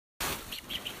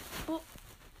Oh.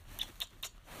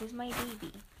 Who's my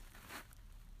baby?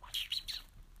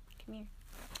 Come here.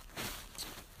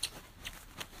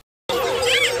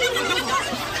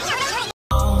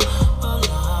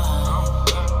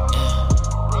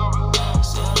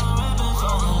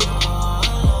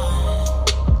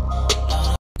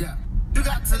 You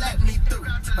got to let me through.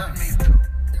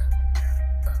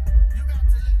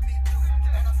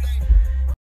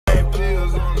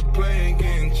 Pills on the plane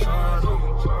getting charged.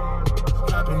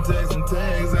 I've been texting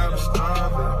tags, I'm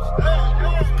starving.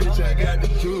 Bitch, I got the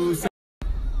juice.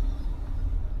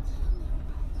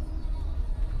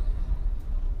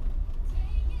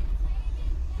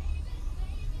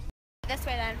 This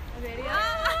way then. Video.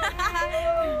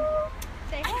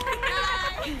 Say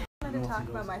hi. I'm going to talk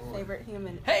about my favorite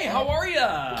human. Hey, how are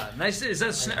ya? Nice. Is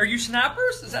that? Are you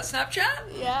Snappers? Is that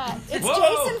Snapchat? Yeah, it's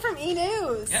Whoa. Jason from E!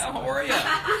 News. Yeah, how are ya?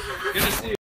 Good to see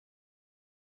you.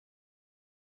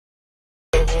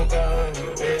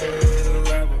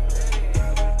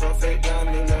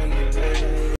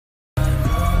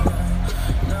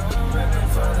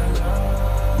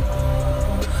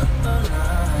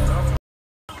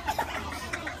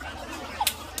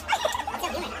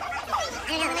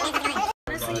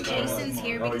 Honestly, Jason's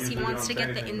here because he wants to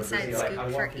get the inside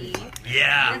scoop for E.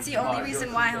 Yeah. That's the only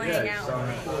reason why he'll hang out.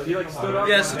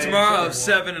 Yeah. So tomorrow,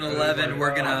 7 and 11,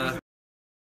 we're gonna.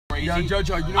 Yo,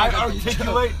 Jojo, you know I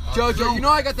articulate. Jojo, you know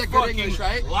I got that good English,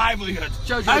 right? Livelihood.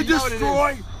 Jojo, I you know what it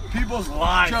destroy is. people's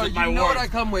lives Joe, with my you know words. what I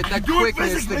come with? That do it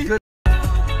quickness, the physically. good.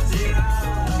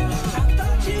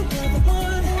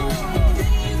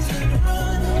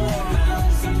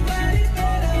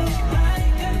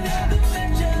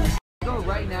 Go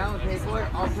right now and pay for it.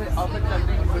 I'll put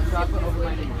something with chocolate over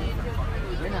my knees.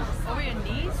 Right now. Over your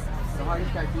knees? The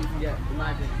hardest tattoo you can get, in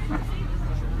my opinion.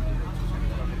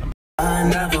 I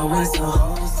never waste a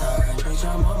whole time, bitch,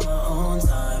 I'm on my own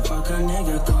time. Fuck a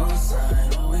nigga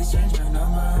cosign, always change my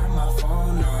number and my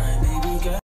phone line, baby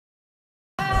girl.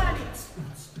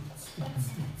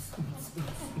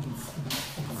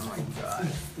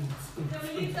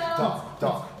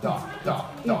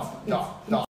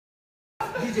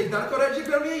 DJ, Darko Reggie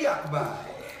per me yak bye.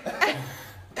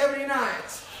 Every night,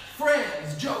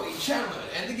 friends, Joey, Chandler,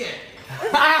 and the gang.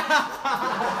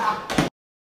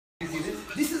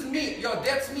 This is me, yo,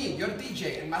 that's me, your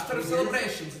DJ, and Master of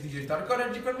Celebrations, DJ Darko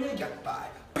Reggie per me yak bye.